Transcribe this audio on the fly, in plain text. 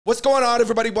What's going on,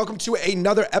 everybody? Welcome to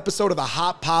another episode of the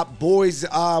Hot Pot Boys. We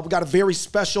got a very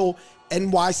special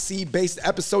NYC-based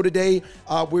episode today.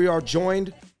 We are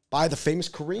joined by the famous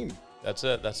Kareem. That's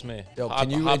it. That's me. Yo, can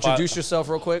you introduce yourself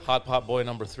real quick? Hot Pot Boy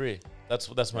number 3.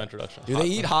 That's my introduction. Do they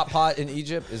eat hot pot in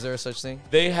Egypt? Is there a such thing?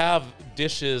 They have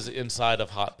dishes inside of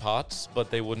hot pots,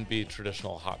 but they wouldn't be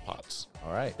traditional hot pots.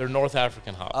 All right. They're North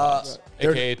African hot pots,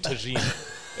 aka tagine.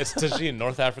 It's tagine,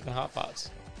 North African hot pots.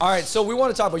 All right, so we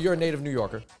want to talk about, you're a native New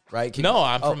Yorker, right? No,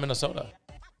 I'm from Minnesota,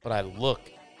 but I look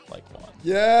like one.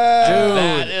 Yeah. Dude,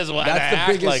 that is what that's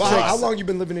the biggest Wow, trick. how long you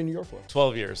been living in New York for?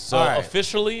 12 years. So All right.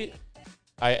 officially,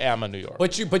 I am a New Yorker.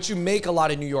 But you make a lot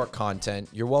of New York content.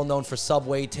 You're well known for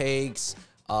Subway takes,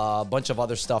 a bunch of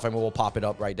other stuff. I mean, we'll pop it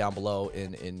up right down below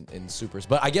in Supers.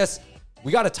 But I guess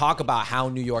we got to talk about how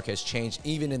New York has changed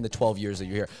even in the 12 years that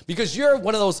you're here. Because you're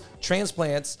one of those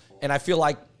transplants, and I feel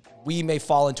like we may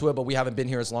fall into it, but we haven't been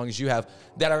here as long as you have,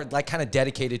 that are like kind of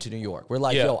dedicated to New York. We're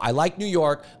like, yo, I like New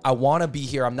York. I want to be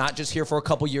here. I'm not just here for a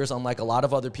couple years, unlike a lot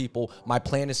of other people. My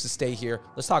plan is to stay here.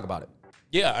 Let's talk about it.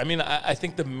 Yeah, I mean, I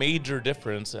think the major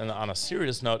difference, and on a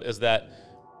serious note, is that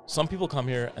some people come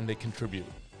here and they contribute.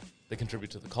 They contribute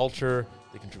to the culture,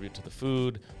 they contribute to the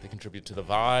food, they contribute to the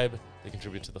vibe, they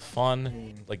contribute to the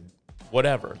fun, like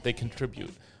whatever, they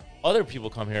contribute. Other people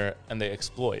come here and they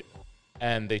exploit.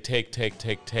 And they take,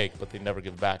 but they never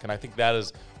give back. And I think that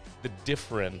is the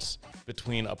difference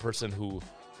between a person who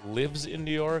lives in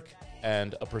New York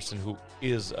and a person who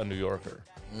is a New Yorker.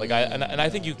 Like I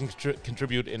think you can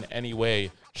contribute in any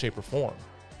way, shape, or form.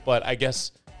 But I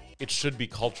guess it should be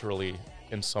culturally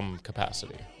in some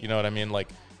capacity. You know what I mean? Like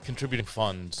contributing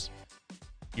funds,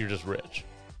 you're just rich.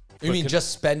 You mean just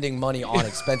spending money on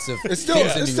expensive It's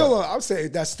still I would say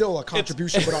that's still a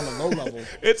contribution, but on the low level.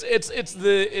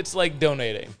 It's like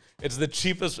donating. It's the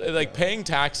cheapest. Like paying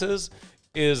taxes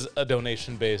is a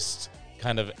donation based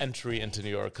kind of entry into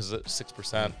New York because it's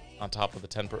 6% on top of the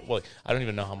 10%. Well, I don't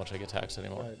even know how much I get taxed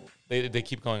anymore. Right. They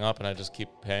keep going up and I just keep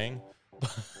paying.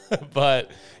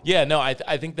 But yeah, no, I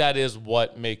think that is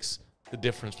what makes the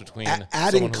difference between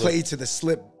adding clay to the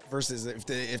slip versus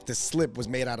if the slip was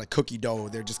made out of cookie dough.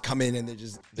 They're just coming in and they're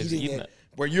just eating it.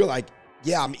 Where you're like,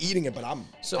 yeah, I'm eating it, but I'm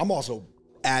also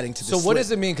adding to the slip. So what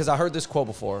does it mean? Because I heard this quote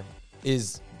before,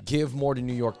 is give more to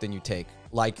New York than you take.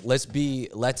 Like, let's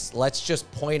just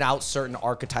point out certain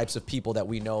archetypes of people that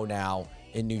we know now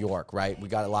in New York, right? We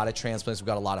got a lot of transplants. We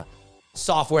got a lot of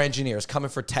software engineers coming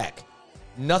for tech.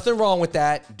 Nothing wrong with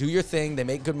that. Do your thing. They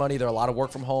make good money. They're a lot of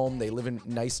work from home. They live in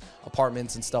nice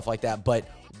apartments and stuff like that. But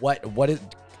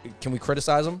can we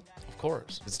criticize them? Of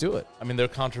course. Let's do it. I mean, their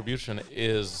contribution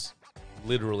is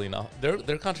literally not.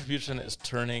 Their contribution is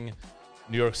turning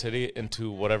New York City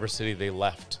into whatever city they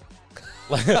left.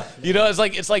 Like, you know,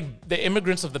 it's like the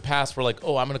immigrants of the past were like,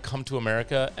 oh, I'm gonna come to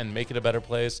America and make it a better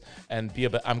place and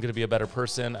I'm gonna be a better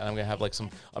person and I'm gonna have like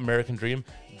some American dream.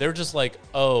 They're just like,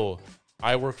 oh,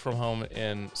 I work from home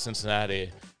in Cincinnati.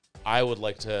 I would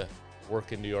like to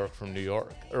work in New York from New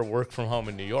York, or work from home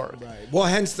in New York. Right. Well,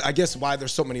 hence, I guess why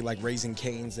there's so many like Raising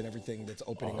Cane's and everything that's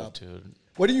opening up. Dude.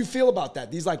 What do you feel about that?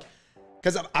 These like,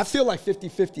 because I feel like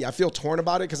 50-50. I feel torn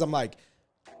about it because I'm like,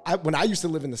 when I used to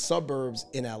live in the suburbs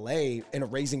in LA and a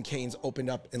Raising Cane's opened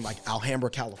up in like Alhambra,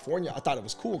 California, I thought it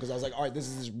was cool because I was like, all right, this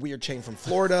is this weird chain from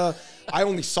Florida. I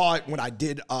only saw it when I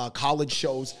did college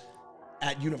shows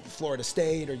at Florida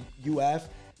State or UF.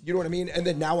 You know what I mean? And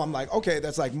then now I'm like, okay,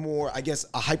 that's like more, I guess,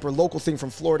 a hyper-local thing from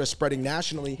Florida spreading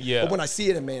nationally. Yeah. But when I see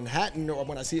it in Manhattan or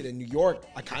when I see it in New York,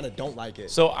 I kind of don't like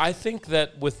it. So I think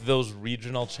that with those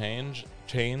regional chains,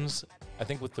 I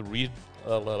think with the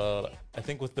regional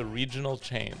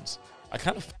chains, I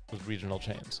kind of with regional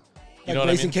chains. You know what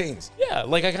I mean? Raising Cane's. Yeah,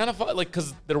 like I kind of like,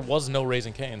 because there was no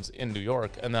Raising Cane's in New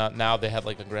York, and now they had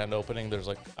like a grand opening. There's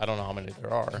like, I don't know how many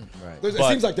there are. Right. It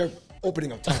seems like they're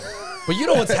opening up time. But you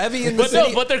know what's heavy in the city?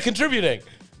 No, but they're contributing.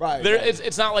 Right.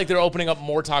 It's not like they're opening up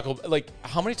more Taco. Like,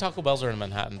 how many Taco Bells are in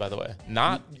Manhattan, by the way?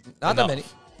 Not that many.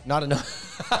 Not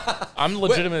enough. I'm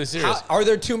legitimately serious. Are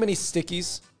there too many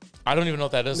Stickies? I don't even know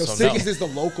what that is. No, so Stickies is the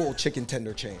local chicken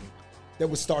tender chain that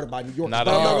was started by New York. I'm not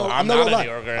a New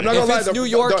Yorker. I'm not gonna lie. If it's New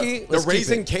Yorkie, the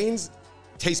Raising Cane's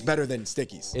tastes better than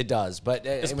Stickies. It does, but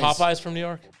is Popeyes from New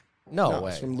York? No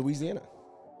way. It's from Louisiana.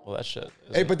 Well, that shit.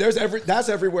 Hey, but that's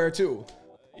everywhere too.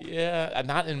 Yeah,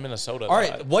 not in Minnesota. All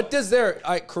right,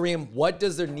 Kareem, what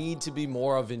does there need to be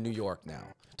more of in New York now?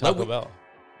 Taco Bell.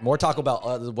 More Taco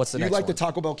Bell. What's the next one? You like the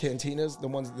Taco Bell cantinas, the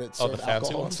ones that serve the fancy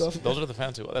alcohol ones? and stuff? Those are the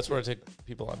fancy ones. That's where I take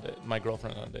people on dates. My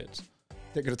girlfriend on dates.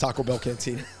 Take her to Taco Bell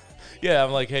cantina. Yeah,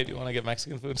 I'm like, hey, do you want to get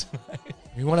Mexican food tonight?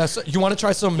 You want to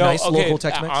try some nice local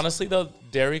Tex-Mex? Honestly, though,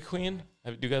 Dairy Queen.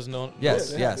 Do you guys know?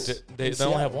 Yes. They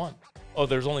only have one. Oh,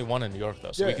 there's only one in New York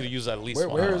though, so we Yeah. could use at least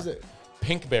one. Where is it?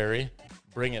 Pinkberry,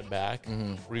 bring it back.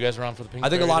 Were you guys around for the Pinkberry? I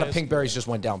think a lot of days? pink berries just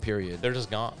went down. Period. They're just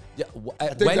gone. Yeah, I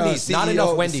think, Wendy's, not CEO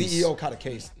enough Wendy's. The CEO caught a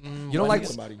case. You don't like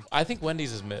somebody. I think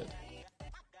Wendy's is mid.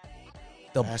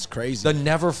 That's crazy. the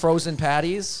never frozen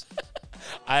patties?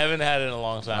 I haven't had it in a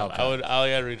long time. Okay. I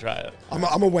gotta retry it. I'm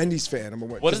a Wendy's fan.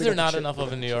 What is there not enough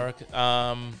of in New York?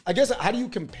 I guess, how do you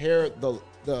compare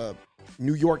the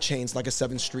New York chains like a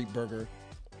 7th Street Burger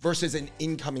versus an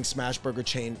incoming smash burger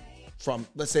chain from,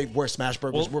 let's say, where smash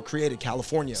burgers were created,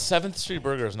 California? 7th Street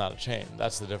Burger is not a chain.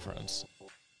 That's the difference.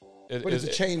 But it's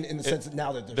a chain in the sense that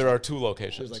now that there are 2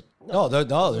 locations. there's like No,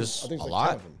 there's I think a it's like 10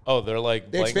 lot. of them. Oh, they're like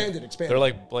They expanded. They're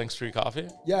like Blank Street Coffee.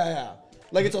 Yeah.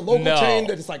 Like it's a local No. chain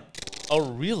that it's like,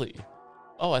 Oh, really?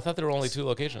 Oh, I thought there were only 2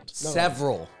 locations.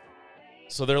 Several.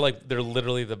 So they're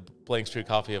literally the Blank Street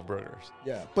Coffee of burgers.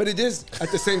 yeah. But it is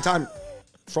at the same time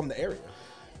from the area.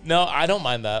 No, I don't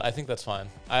mind that. I think that's fine.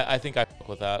 I think I fuck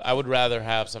with that. I would rather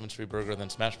have 7th Street Burger than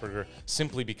Smash Burger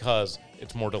simply because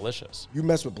it's more delicious. You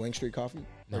mess with Blank Street Coffee?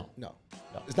 No. No.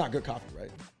 It's not good coffee,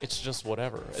 right? It's just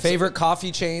whatever. It's Favorite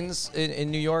coffee chains in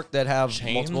New York that have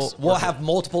Chains? multiple? Well, have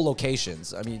multiple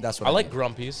locations. I mean, that's what I I like mean.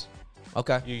 Grumpy's.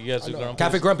 Okay. You guys do Grumpy's?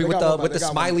 Cafe Grumpy They with got the one, with they the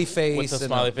got one. smiley face. With the and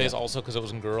smiley the- face, also because it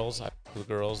was in Girls. I fuck with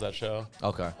Girls, that show.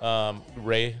 Okay.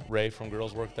 Ray from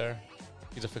Girls worked there.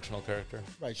 He's a fictional character.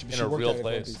 Right. She in a worked real at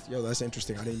place. Grumpy's. Yo, that's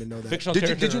interesting. I didn't even know that. Fictional Did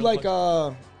character you in like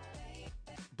a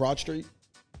Broad Street?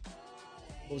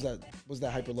 What was that? What was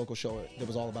that hyper local show that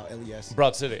was all about LES?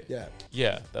 Broad City. Yeah.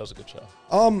 Yeah, that was a good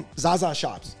show. Zaza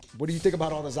shops. What do you think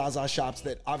about all the Zaza shops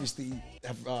that obviously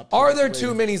have? Are there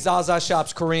too many Zaza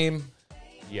shops, Kareem?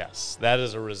 Yes, that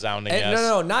is a resounding And yes.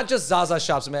 no, not just Zaza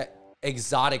shops. I mean,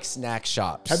 exotic snack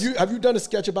shops. Have you done a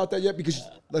sketch about that yet? Because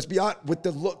let's be honest, with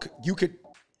the look, you could.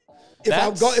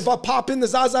 That's- If I pop in the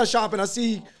Zaza shop and I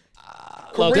see.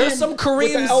 Look, There's some with the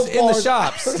Kareems elf in the bars.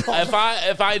 shops.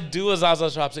 if I do a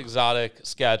Zaza Shops exotic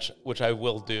sketch, which I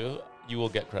will do, you will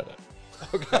get credit.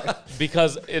 Okay.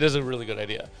 Because it is a really good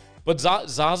idea. But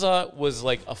Zaza was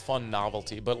like a fun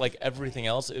novelty, but like everything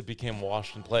else, it became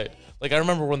washed and played. Like I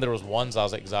remember when there was one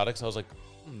Zaza Exotics, I was like,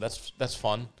 that's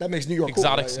fun. That makes New York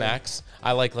exotic cool, right? snacks.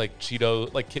 I like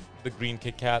Cheeto, like the green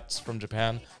Kit Kats from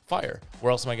Japan. Fire.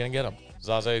 Where else am I gonna get them?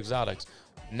 Zaza Exotics.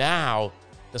 Now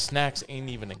the snacks ain't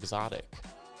even exotic.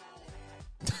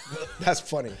 That's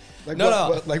funny. Like,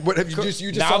 No. Like what have you just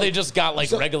Now saw- they just got like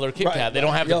so- regular Kit right, Kat. They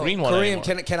don't have Yo, the green one Kareem,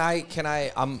 anymore. can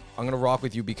I? I'm gonna rock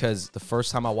with you because the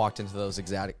first time I walked into those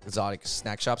exotic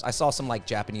snack shops, I saw some like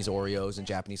Japanese Oreos and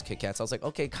Japanese Kit Kats. I was like,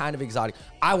 okay, kind of exotic.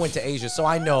 I went to Asia, so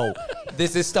I know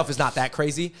this stuff is not that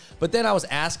crazy. But then I was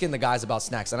asking the guys about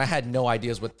snacks, and I had no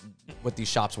ideas what these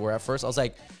shops were at first. I was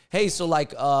like, hey, so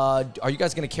like, are you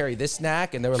guys gonna carry this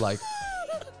snack? And they were like,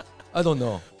 I don't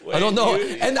know. I don't know.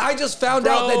 And I just found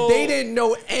out that they didn't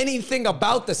know anything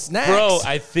about the snacks. Bro,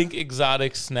 I think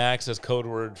exotic snacks is code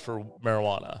word for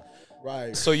marijuana.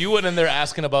 Right. So you went in there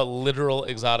asking about literal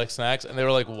exotic snacks, and they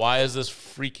were like, "Why is this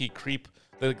freaky creep?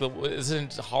 Like, this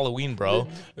isn't Halloween, bro.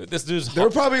 This dude's." They're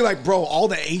probably like, bro, all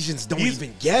the Asians don't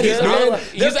even get he's it, out- man.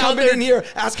 he's They're out coming there- in here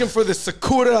asking for the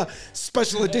Sakura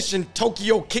special edition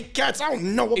Tokyo Kit Kats. I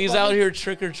don't know. He's out here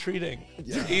trick or treating.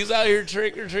 He's out here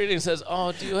trick or treating. Says,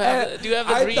 "Oh, do you have the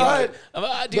I green? thought-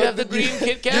 Do you have the green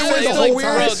Kit Kat?" It was He's the like, "Bro,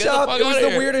 weirdest get shop. fuck It was outta the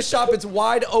here." weirdest shop. It's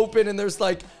wide open and there's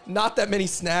like not that many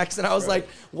snacks. And I was like,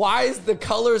 why is the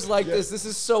colors like this? This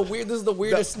is so weird. This is the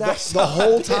weirdest snack The shop.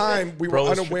 whole time we were Bro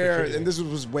was unaware, trick-or-treating. and this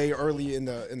was way early in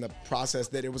the process,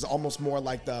 that it was almost more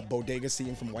like the bodega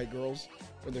scene from White Girls,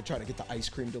 when they're trying to get the ice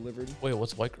cream delivered. Wait,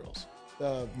 what's White Girls?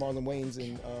 Marlon Wayans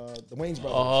and the Wayans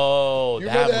brothers. Oh, You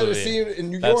that remember that movie. scene in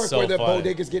New That's York so where the funny.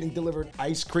 bodega's getting delivered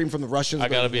ice cream from the Russians? I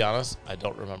gotta be honest, I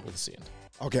don't remember the scene.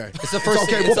 Okay. It's the first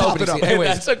okay, scene. we'll It's the pop opening it up. scene. Anyways,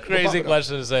 That's a crazy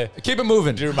question to say. keep it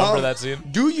moving. Do you remember that scene?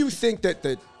 Do you think that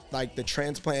the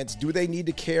transplants, do they need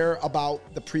to care about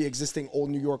the pre-existing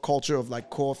old New York culture of like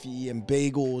coffee and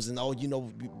bagels and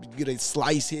you get a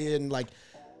slice here and like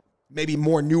maybe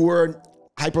more newer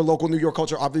hyper local New York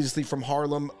culture, obviously from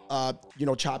Harlem,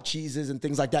 chopped cheeses and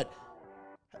things like that?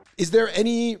 Is there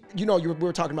any, we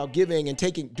were talking about giving and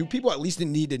taking, do people at least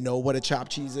need to know what a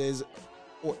chopped cheese is?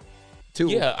 Or too?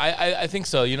 Yeah, I think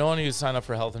so. You know, when you sign up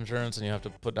for health insurance and you have to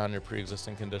put down your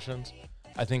pre-existing conditions,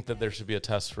 I think that there should be a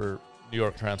test for New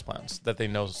York transplants, that they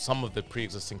know some of the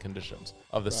pre-existing conditions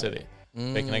of the city.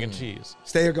 Bacon, egg, and cheese.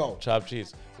 Stay or go. Chopped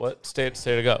cheese. What? Stay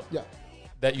to go. Yeah.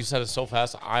 That you said it so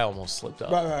fast, I almost slipped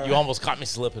up. Right. You almost caught me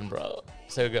slipping, bro.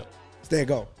 Stay to go. Stay or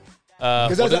go. What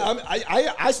Because do-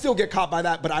 I still get caught by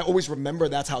that, but I always remember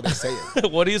that's how they say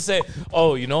it. What do you say?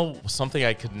 Oh, you know something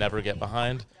I could never get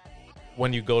behind?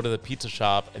 when you go to the pizza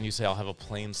shop and you say, I'll have a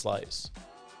plain slice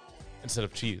instead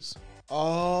of cheese.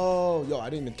 Oh, yo, I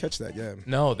didn't even catch that. Yeah.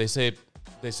 No, they say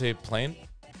plain.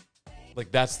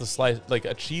 Like that's the slice. Like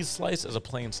a cheese slice is a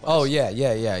plain slice. Oh yeah.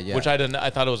 Which I didn't. I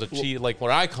thought it was a cheese. Like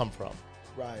where I come from.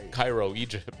 Right. Cairo,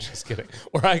 Egypt. Just kidding.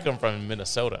 Where I come from in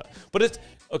Minnesota. But it's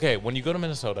okay. When you go to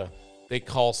Minnesota, they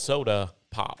call soda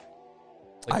pop.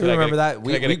 Like, I remember that. Can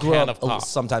We I get a grew can up of pop?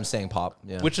 sometimes saying pop.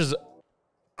 Yeah. Which is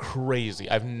crazy.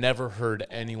 I've never heard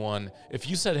anyone. If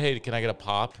you said, "Hey, can I get a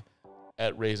pop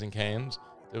at Raising Cane's?"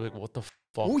 They're like, "What the fuck?"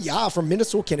 Oh yeah, from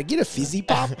Minnesota. Can I get a fizzy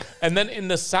pop? And then in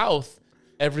the South,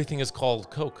 everything is called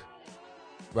Coke.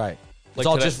 Right. Like, It's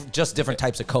all could just different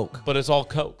types of Coke. But it's all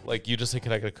Coke. Like you just say,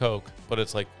 "Can I get a Coke?" But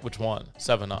it's like, which one?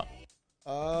 7-Up.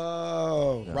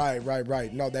 Oh,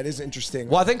 right. No, that is interesting.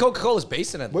 Well, I think Coca-Cola is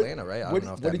based in Atlanta, right? I What, don't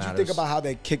know if what that did matters. you think about how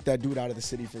they kicked that dude out of the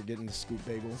city for getting the scoop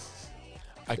bagel?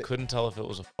 I couldn't tell if it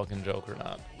was a fucking joke or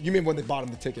not. You mean when they bought him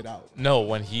the ticket out? No,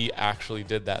 when he actually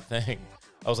did that thing,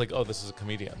 I was like, "Oh, this is a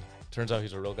comedian." Turns out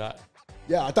he's a real guy.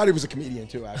 Yeah, I thought he was a comedian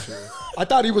too. Actually, I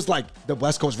thought he was like the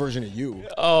West Coast version of you.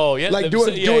 Oh yeah, Like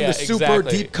doing the super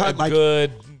deep cut, a like-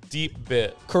 good deep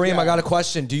bit. Kareem, Yeah. I got a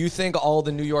question. Do you think all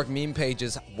the New York meme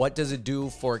pages, what does it do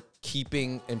for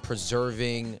keeping and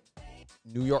preserving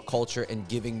New York culture and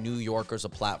giving New Yorkers a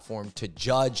platform to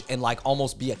judge and like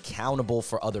almost be accountable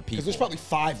for other people? Because there's probably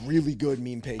 5 really good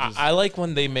meme pages. I like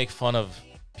when they make fun of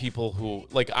people who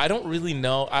like. I don't really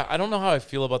know. I don't know how I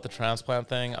feel about the transplant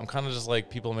thing. I'm kind of just like,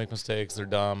 people make mistakes. They're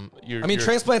dumb. You're,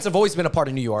 transplants have always been a part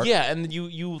of New York. Yeah, and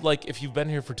you like, if you've been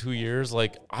here for 2 years,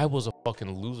 like I was a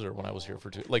fucking loser when I was here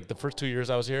for the first 2 years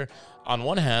I was here. On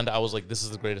one hand, I was like, this is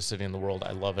the greatest city in the world.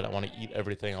 I love it. I want to eat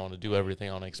everything. I want to do everything.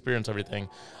 I want to experience everything.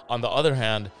 On the other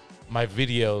hand, my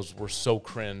videos were so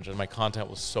cringe and my content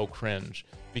was so cringe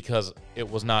because it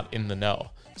was not in the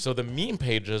know. So the meme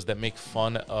pages that make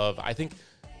fun of, I think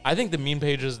the meme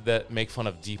pages that make fun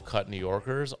of deep cut New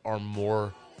Yorkers are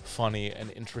more funny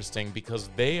and interesting because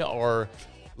they are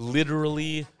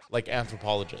literally like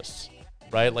anthropologists,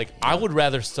 right? Like I would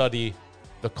rather study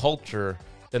the culture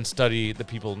than study the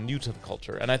people new to the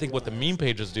culture. And I think what the meme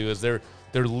pages do is they're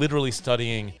literally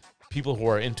studying people who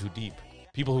are in too deep,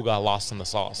 people who got lost in the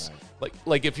sauce. Right.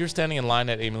 Like if you're standing in line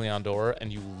at Emilion Door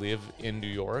and you live in New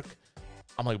York,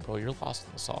 I'm like, bro, you're lost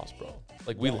in the sauce, bro.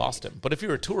 Like, we lost him. But if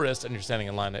you're a tourist and you're standing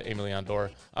in line at Emilion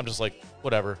Door, I'm just like,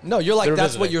 whatever. No, you're like, They're that's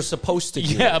visiting. what you're supposed to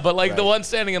do. Yeah, but like the ones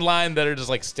standing in line that are just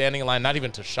like standing in line, not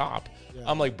even to shop. Yeah.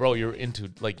 I'm like, bro, you're into,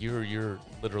 like, you're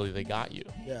literally, they got you.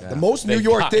 Yeah. The most New They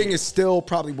York got thing it. is still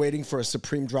probably waiting for a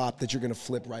Supreme drop that you're gonna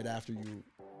flip right after you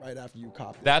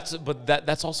copy. That's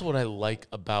also what I like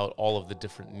about all of the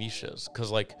different niches.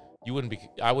 Cause like I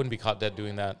wouldn't be caught dead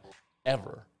doing that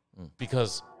ever.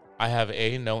 Because I have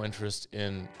no interest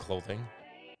in clothing,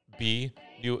 B,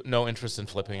 no interest in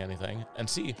flipping anything, and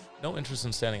C, no interest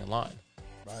in standing in line.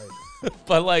 Right.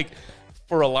 But like,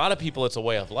 for a lot of people, it's a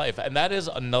way of life, and that is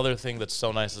another thing that's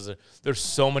so nice. Is that there's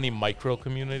so many micro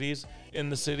communities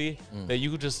in the city that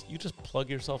you just plug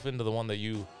yourself into the one that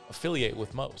you affiliate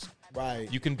with most.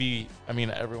 Right. You can be. I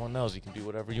mean, everyone knows you can be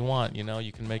whatever you want. You know,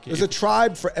 you can make it. There's a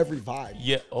tribe for every vibe.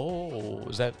 Yeah. Oh,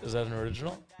 is that an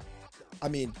original? I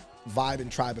mean, vibe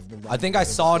and tribe have been. I think I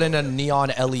saw it in a neon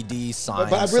LED sign.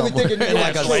 But I really think in New York,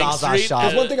 like a Spring Zaza Street, shop.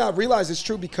 Because one thing I realized is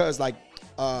true because like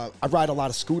I ride a lot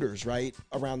of scooters right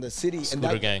around the city.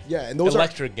 Scooter gang. Yeah, and those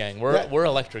electric gang. We're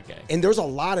electric gang. And there's a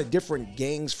lot of different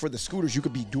gangs for the scooters. You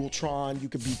could be Dualtron, you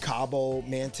could be Cabo,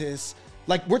 Mantis.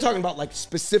 Like we're talking about like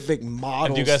specific models.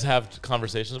 And do you guys have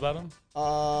conversations about them?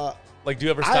 Like, do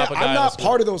you ever stop a guy? I'm on a not scooter?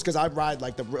 part of those because I ride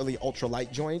like the really ultra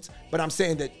light joints. But I'm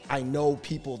saying that I know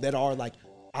people that are like,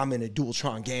 I'm in a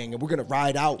Dualtron gang and we're gonna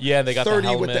ride out. Yeah, they got 30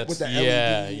 the helmets. with the yeah, LED.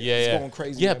 yeah, It's yeah. going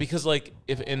crazy. Yeah, man. because like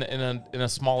if in a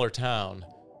smaller town,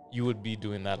 you would be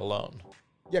doing that alone.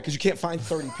 Yeah, because you can't find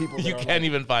 30 people. That You are can't like,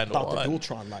 even find about one. the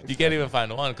Dualtron life. You can't even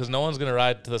find one because no one's gonna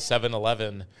ride to the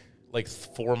 7-Eleven like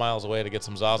 4 miles away to get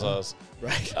some Zazas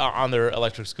Right. on their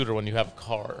electric scooter when you have a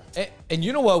car. And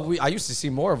you know what I used to see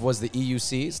more of was the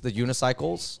EUCs, the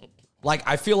unicycles. Like,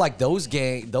 I feel like those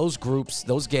groups,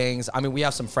 those gangs, I mean, we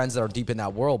have some friends that are deep in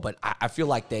that world, but I feel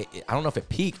like I don't know if it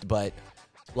peaked, but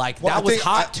like Well, that I was think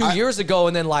hot 2 years ago.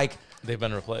 And then like, They've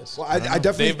been replaced. Well, I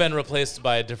definitely. They've been replaced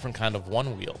by a different kind of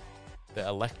one wheel, the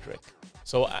electric.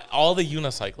 So all the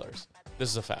unicyclers, this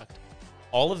is a fact,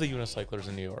 all of the unicyclers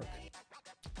in New York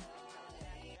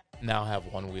now have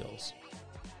one wheels.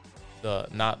 The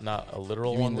not a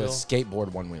literal you one mean the wheel.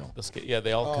 skateboard one wheel. Yeah,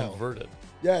 they all converted.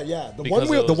 Yeah. The Because one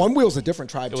wheel. it The was- one wheel's a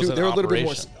different tribe It was too. an They're a little bit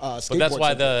more operation. skateboard. But that's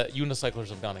why centric. the unicyclers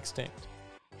have gone extinct.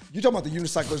 You talking about the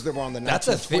unicyclers that were on the That's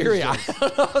a 1920s theory. I joints.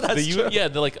 don't know. That's true. Yeah,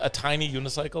 like a tiny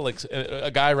unicycle, like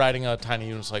a guy riding a tiny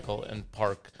unicycle in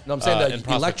park. No, I'm saying in the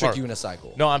Prospect electric Park.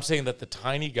 unicycle. No, I'm saying that the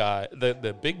tiny guy,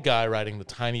 the big guy riding the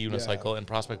tiny unicycle in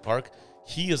Prospect Park,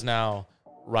 he is now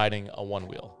riding a one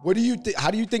wheel. What do you think?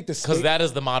 How do you think the Because that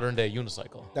is the modern day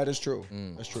unicycle. That is true.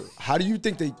 That's true. How do you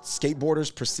think the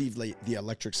skateboarders perceive like the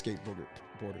electric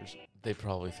skateboarders? They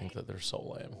probably think that they're so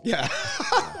lame. Yeah.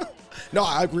 No,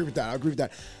 I agree with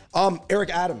that. Eric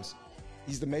Adams,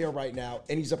 he's the mayor right now,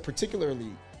 and he's a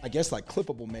particularly, I guess, like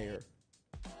clippable mayor,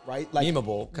 right? Like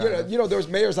Memeable, kind of. You know, there's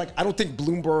mayors like I don't think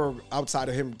Bloomberg, outside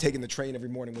of him taking the train every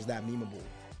morning, was that memeable.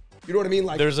 You know what I mean?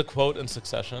 Like There's a quote in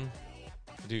Succession.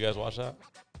 Do you guys watch that?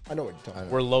 I know what you're talking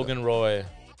about. Where Logan Roy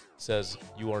says,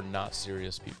 "You are not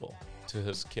serious people," to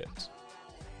his kids.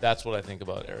 That's what I think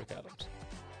about Eric Adams.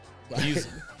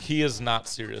 He is not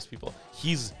serious people.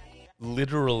 He's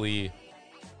literally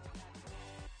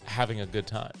having a good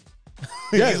time.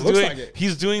 Yeah, it looks like it.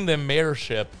 He's doing the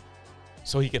mayorship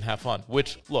so he can have fun.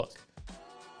 Which, look,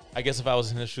 I guess if I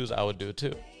was in his shoes, I would do it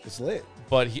too. It's lit.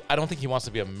 But I don't think he wants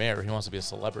to be a mayor. He wants to be a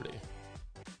celebrity.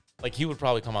 Like, he would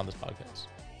probably come on this podcast.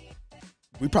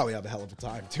 We probably have a hell of a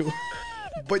time too.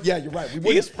 But yeah, you're right. We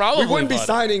wouldn't be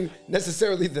signing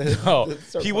necessarily the.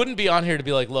 No, he wouldn't be on here to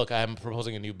be like, "Look, I'm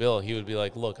proposing a new bill." He would be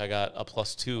like, "Look, I got a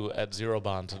 +2 at Zero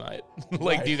Bond tonight. Like,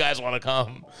 Right. do you guys want to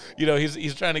come?" You know,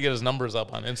 he's trying to get his numbers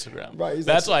up on Instagram. Right.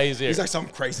 That's why he's here. He's like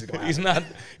something crazy. Going He's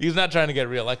not trying to get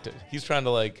reelected. He's trying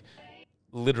to like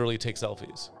literally take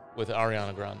selfies with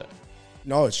Ariana Grande.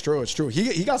 No, it's true. It's true.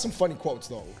 He got some funny quotes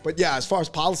though. But yeah, as far as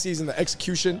policies and the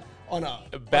execution on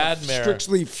a Bad mayor.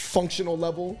 strictly functional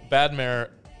level, Bad mayor,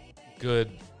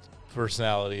 good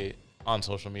personality on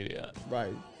social media,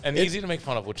 right? and easy to make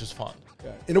fun of, which is fun.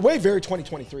 Yeah. In a way, very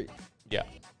 2023. Yeah.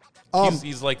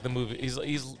 He's like the movie.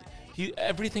 He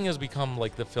everything has become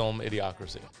like the film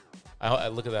Idiocracy. I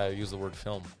look at that. I use the word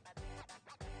film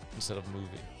instead of movie,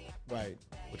 Right.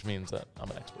 which means that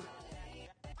I'm an expert.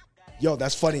 Yo,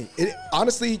 that's funny.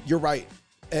 Honestly, you're right.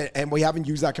 And we haven't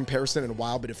used that comparison in a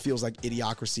while, but it feels like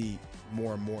Idiocracy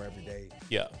more and more every day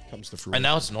Yeah. comes to fruition. And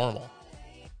now it's normal.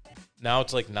 Now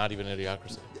it's like not even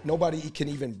Idiocracy. Nobody can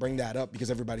even bring that up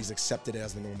because everybody's accepted it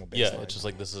as the normal baseline. Yeah, it's just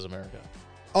like, this is America.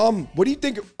 What do you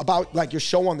think about like your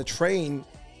show on the train?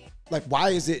 Like,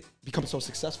 why is it become so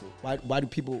successful? Why do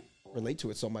people relate to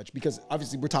it so much? Because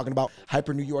obviously we're talking about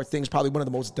hyper New York things, probably one of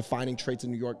the most defining traits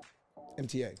in New York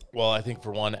MTA. Well, I think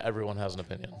for one, everyone has an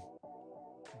opinion.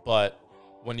 But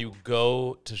when you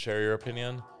go to share your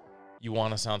opinion, you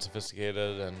want to sound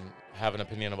sophisticated and have an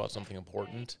opinion about something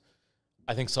important.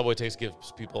 I think Subway Takes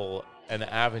gives people an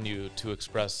avenue to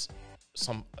express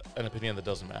an opinion that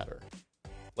doesn't matter.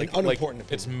 An unimportant opinion.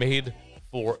 It's made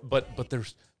for, but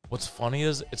there's, what's funny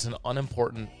is it's an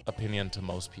unimportant opinion to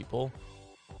most people,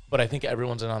 but I think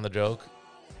everyone's in on the joke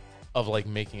of like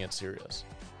making it serious.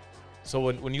 So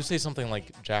when you say something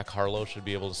like Jack Harlow should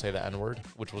be able to say the N-word,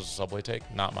 which was a Subway take,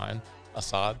 not mine,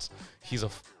 Assad's, he's a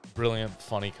brilliant,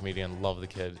 funny comedian. Love the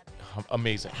kid.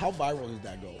 Amazing. How viral did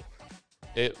that go?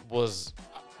 It was,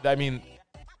 I mean,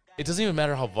 it doesn't even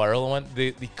matter how viral it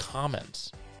went. The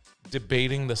comments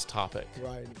debating this topic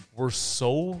were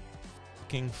so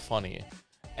fucking funny,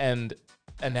 and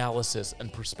analysis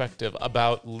and perspective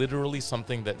about literally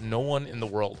something that no one in the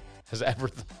world has ever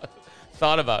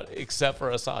thought about except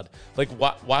for Assad. Like,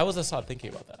 why was Assad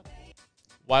thinking about that?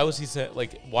 Why was he saying,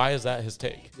 like, why is that his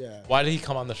take? Yeah. Why did he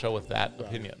come on the show with that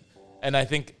opinion? And I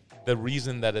think the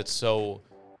reason that it's so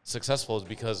successful is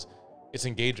because it's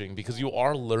engaging, because you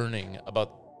are learning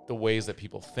about the ways that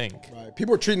people think. Right.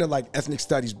 People are treating it like ethnic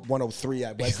studies 103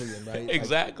 at Wesleyan, right?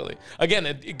 Exactly. Again,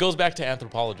 it goes back to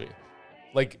anthropology.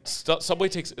 Like, Subway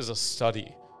Takes is a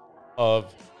study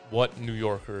of what New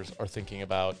Yorkers are thinking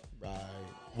about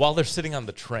while they're sitting on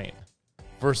the train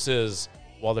versus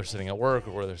while they're sitting at work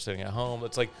or where they're sitting at home.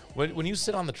 It's like when you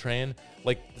sit on the train,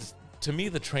 like, to me,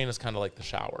 the train is kind of like the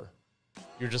shower.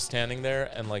 You're just standing there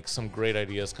and like some great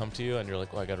ideas come to you and you're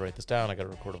like, well, I got to write this down. I got to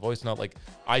record a voice note. Like,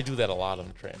 I do that a lot on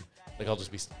the train. Like, I'll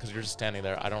just be, because you're just standing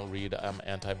there. I don't read. I'm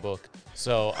anti-book.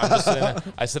 So I'm just sitting there.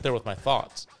 I sit there with my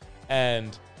thoughts.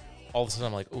 And all of a sudden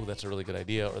I'm like, oh, that's a really good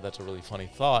idea, or that's a really funny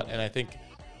thought. And I think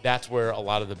that's where a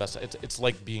lot of the best, it's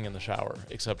like being in the shower,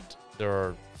 except there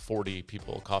are 40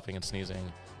 people coughing and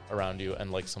sneezing around you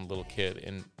and like some little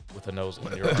kid with a nose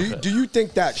in your armpit. Do you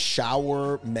think that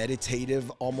shower, meditative,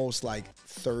 almost like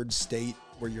third state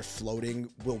where you're floating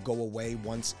will go away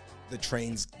once the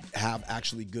trains have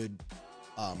actually good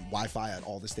Wi-Fi at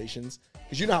all the stations?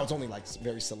 Because you know how it's only like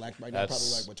very select right now, probably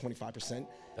That's- like what 25%.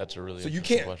 That's a really So you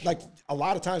interesting can't question. like a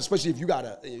lot of times, especially if you got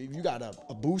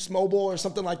a Boost Mobile or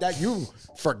something like that, you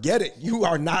forget it. You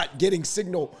are not getting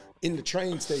signal in the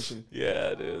train station.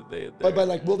 Yeah, dude. But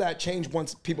like, will that change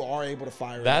once people are able to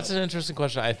fire? That's it up? an interesting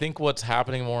question. I think what's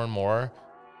happening more and more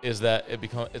is that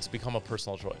it's become a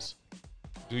personal choice.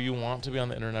 Do you want to be on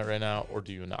the internet right now or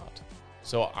do you not?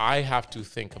 So I have to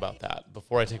think about that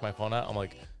before I take my phone out. I'm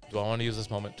like, do I want to use this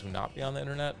moment to not be on the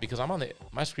internet? Because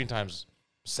my screen time's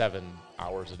 7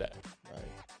 hours a day. Right.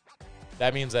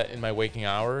 That means that in my waking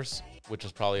hours, which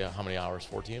is probably how many hours?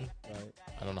 14? Right.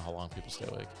 I don't know how long people stay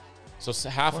awake. So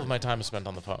half of my time is spent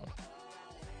on the phone.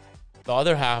 The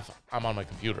other half, I'm on my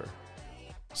computer.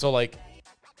 So like,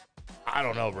 I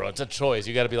don't know, bro. It's a choice.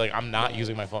 You got to be like, I'm not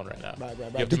using my phone right now. Right. You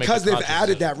have to make Because a they've conscious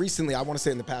added decision. that recently. I want to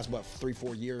say in the past,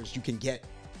 3-4 years, you can get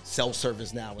cell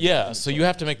service now. Yeah, so you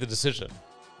have to make the decision.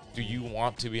 Do you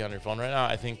want to be on your phone right now?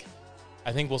 I think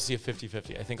we'll see a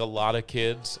 50-50. I think a lot of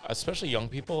kids, especially young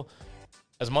people,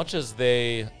 as much as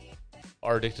they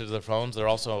are addicted to their phones, they're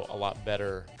also a lot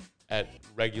better at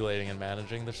regulating and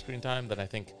managing their screen time than I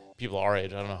think people our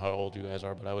age. I don't know how old you guys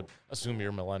are, but I would assume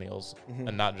you're millennials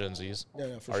and not Gen Zs.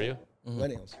 Yeah, for are sure. you?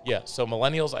 Millennials. Yeah, so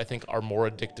millennials, I think, are more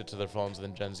addicted to their phones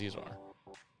than Gen Zs are.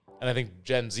 And I think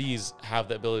Gen Zs have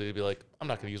the ability to be like, I'm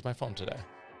not going to use my phone today.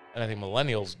 And I think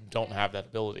millennials don't have that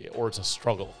ability, or it's a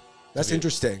struggle. That's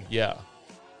interesting. Yeah.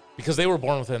 Because they were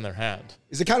born within their hand.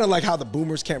 Is it kind of like how the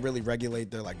boomers can't really regulate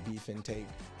their like beef intake?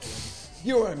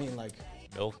 You know what I mean? Like,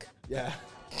 Milk. yeah.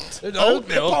 Oat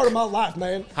They're milk. part of my life,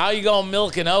 man. How you going to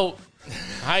milk an oat?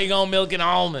 How you going to milk an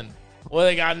almond? What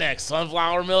they got next?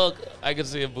 Sunflower milk? I could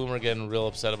see a boomer getting real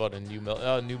upset about a new milk.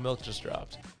 Oh, new milk just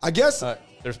dropped. I guess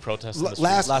There's protests in the streets.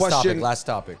 last question. Last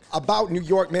topic. About New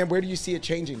York, man, where do you see it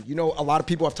changing? You know, a lot of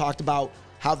people have talked about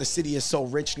how the city is so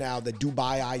rich now, the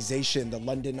Dubaiization, the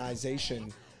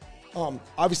Londonization.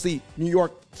 Obviously, New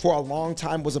York for a long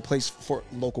time was a place for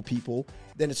local people.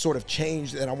 Then it sort of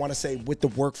changed, and I want to say with the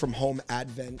work from home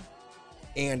advent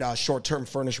and short-term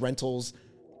furnished rentals,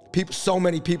 so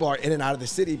many people are in and out of the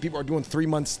city. People are doing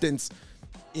 3-month stints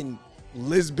in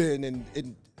Lisbon and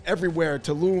in everywhere,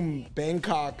 Tulum,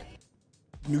 Bangkok.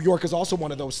 New York is also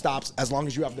one of those stops as long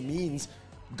as you have the means.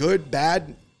 Good,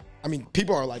 bad. I mean,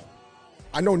 people are like,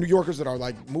 I know New Yorkers that are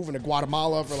like moving to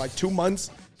Guatemala for like 2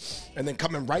 months and then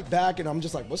coming right back. And I'm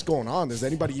just like, what's going on? Is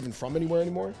anybody even from anywhere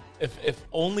anymore? If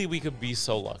only we could be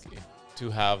so lucky to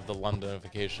have the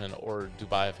Londonification or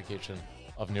Dubaiification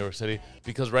of New York City,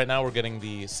 because right now we're getting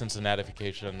the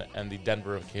Cincinnatification and the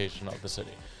Denverification of the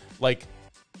city. Like,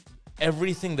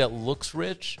 everything that looks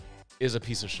rich is a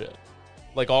piece of shit.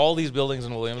 Like all these buildings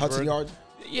in Williamsburg. Hudson Yards?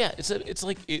 Yeah, it's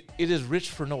like it is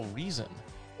rich for no reason.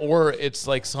 Or it's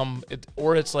like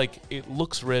it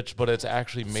looks rich, but it's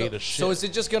actually made of shit. So is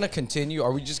it just going to continue?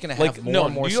 Are we just going to have Like, more no,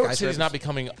 and more New York skyscrapers? City's not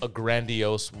becoming a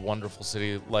grandiose, wonderful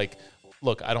city. Like,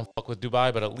 look, I don't fuck with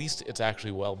Dubai, but at least it's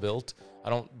actually well built.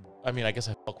 I guess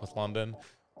I fuck with London,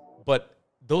 but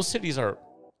those cities are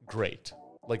great.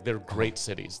 Like, they're great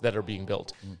cities that are being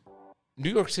built.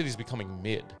 New York City's becoming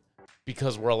mid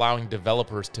because we're allowing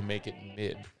developers to make it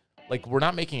mid. Like, we're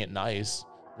not making it nice.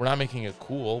 We're not making it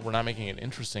cool. We're not making it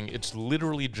interesting. It's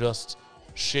literally just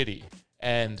shitty.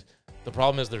 And the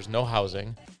problem is there's no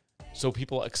housing. So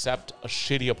people accept a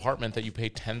shitty apartment that you pay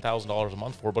 $10,000 a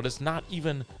month for, but it's not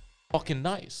even fucking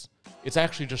nice. It's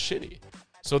actually just shitty.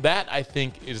 So that, I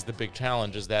think, is the big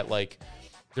challenge, is that, like,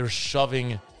 they're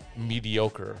shoving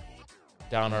mediocre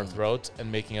down our throats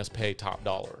and making us pay top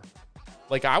dollar.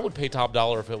 Like, I would pay top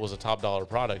dollar if it was a top dollar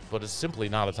product, but it's simply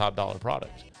not a top dollar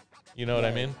product. You know what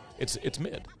I mean? It's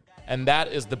mid. And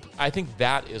I think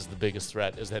that is the biggest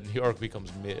threat, is that New York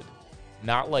becomes mid,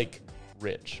 not like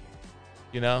rich,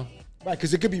 you know? Right,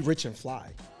 because it could be rich and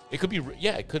fly. It could be,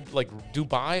 yeah, it could, like,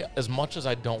 Dubai, as much as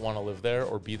I don't want to live there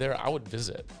or be there, I would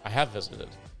visit. I have visited,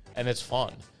 and it's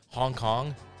fun. Hong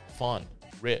Kong, fun,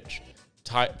 rich.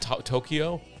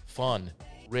 Tokyo, fun,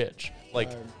 rich.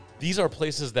 Like, these are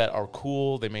places that are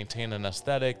cool. They maintain an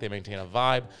aesthetic. They maintain a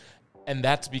vibe. And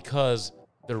that's because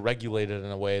they're regulated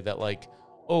in a way that, like,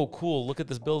 oh, cool, look at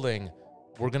this building.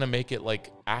 We're going to make it,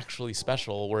 like, actually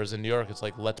special. Whereas in New York, it's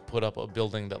like, let's put up a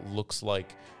building that looks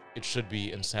like it should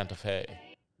be in Santa Fe.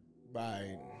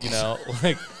 Right. You know,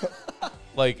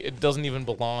 like it doesn't even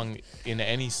belong in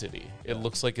any city. It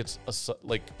looks like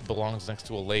belongs next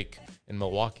to a lake in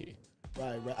Milwaukee.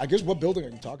 Right. I guess what building are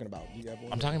you talking about? Do you have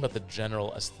one? I'm talking about the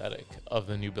general aesthetic of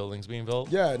the new buildings being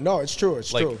built. Yeah, no, it's true.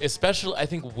 It's Like, true. especially, I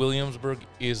think Williamsburg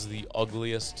is the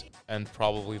ugliest and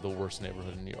probably the worst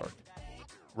neighborhood in New York.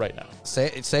 right now. Say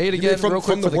it again from- real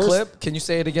quick from for the the worst- clip. Can you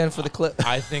say it again for the clip?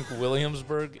 I think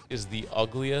Williamsburg is the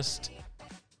ugliest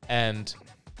and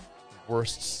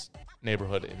worst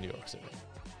neighborhood in New York City.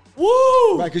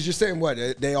 Woo! Right, because you're saying what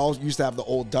they all used to have the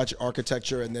old Dutch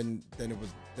architecture, and then it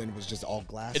was just all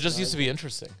glass. It just used to be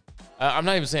interesting. I'm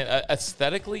not even saying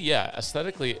aesthetically. Yeah,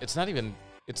 aesthetically, it's not even.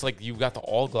 It's like you've got the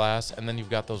all glass, and then you've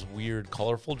got those weird,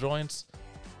 colorful joints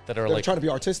that are They're like trying to be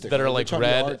artistic. that are They're like trying to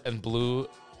be red art. and blue.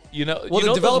 You know, Well, you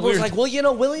know the developer was those like, weird- well, you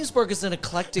know, Williamsburg is an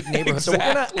eclectic neighborhood, so we're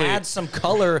Exactly. going to add some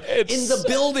color in the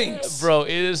buildings. bro, it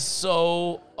is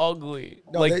so ugly.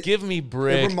 No, like, they- give me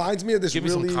brick. It reminds me of this Give me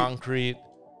really. some concrete.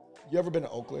 You ever been to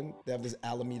Oakland? They have this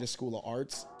Alameda School of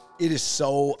Arts. It is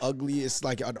so ugly. It's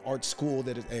like an art school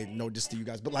that is, hey, no diss to you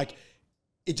guys, but like,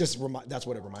 it just that's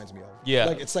what it reminds me of. Yeah.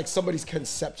 Like, it's like somebody's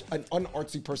conception, an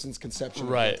unartsy person's conception. of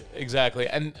Right, it. exactly.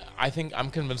 And I'm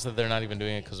convinced that they're not even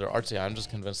doing it because they're artsy. I'm just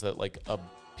convinced that like a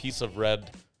piece of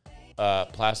red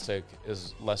plastic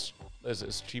is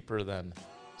cheaper than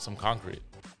some concrete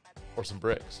or some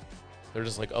bricks. They're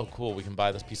just like, oh, cool, we can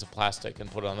buy this piece of plastic and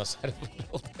put it on the side of a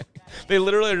building. They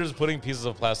literally are just putting pieces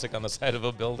of plastic on the side of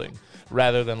a building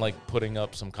rather than like putting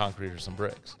up some concrete or some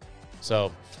bricks.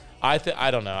 So I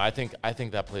don't know. I think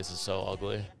that place is so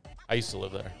ugly. I used to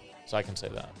live there, so I can say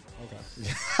that.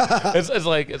 Okay.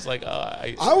 It's like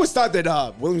I always thought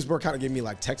that Williamsburg kind of gave me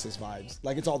like Texas vibes.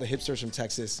 Like, it's all the hipsters from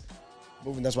Texas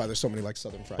moving. That's why there's so many like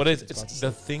Southern fried. But chicken it's spots.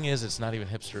 the thing is, it's not even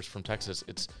hipsters from Texas.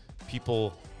 It's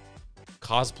people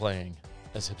cosplaying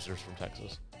as hipsters from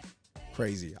Texas.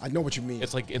 Crazy. I know what you mean.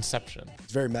 It's like Inception.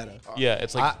 It's very meta. Yeah,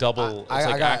 it's like double. It's like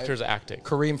got actors acting.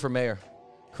 Kareem for mayor.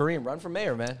 Kareem, run for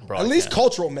mayor, man. Bro, At I least can't.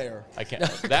 cultural mayor. I can't.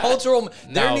 That, Cultural.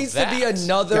 There now needs to be that-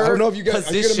 another I don't know if you guys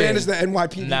are you position. gonna manage the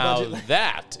NYPD Now budget.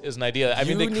 that is an idea. I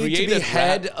mean, they you need created to be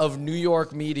head rap- of New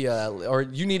York media, or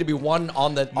you need to be one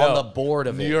on the No, board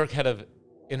of New it. York head of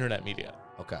internet media,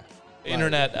 Okay.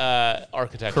 internet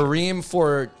architecture. Kareem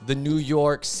for the New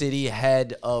York City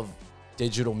head of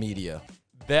digital media.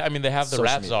 They have the Social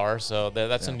rap media. czar, so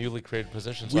that's a newly created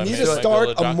position. So We I need may to as well start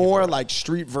go a jockey more for it. like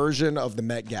street version of the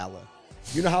Met Gala.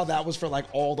 You know how that was for like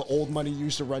all the old money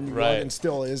used to run New Right. York and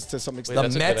still is to some Wait, extent.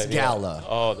 that's a good Mets idea. Gala.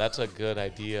 Oh, that's a good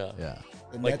idea. Yeah.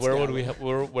 The Like Mets where would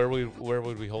Gala. we where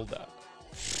would we hold that?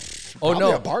 Oh Probably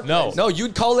no. at Barclays. No. No,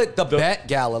 you'd call it the Bet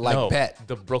Gala, like no, bet.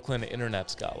 the Brooklyn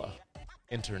Internet's Gala.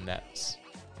 Internets.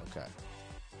 Okay.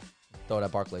 Throw it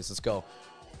at Barclays. Let's go.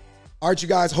 All right, you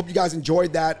guys. Hope you guys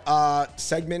enjoyed that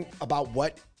segment about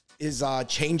what is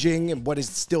changing and what is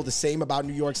still the same about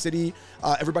New York City.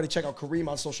 Everybody check out Kareem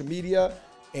on social media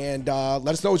and let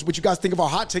us know what you guys think of our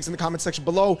hot takes in the comment section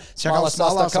below. Check out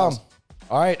SmileOutSauce.com.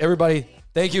 All right, everybody.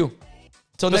 Thank you.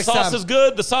 Till The next sauce time. is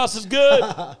good. The sauce is good.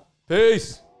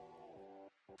 Peace.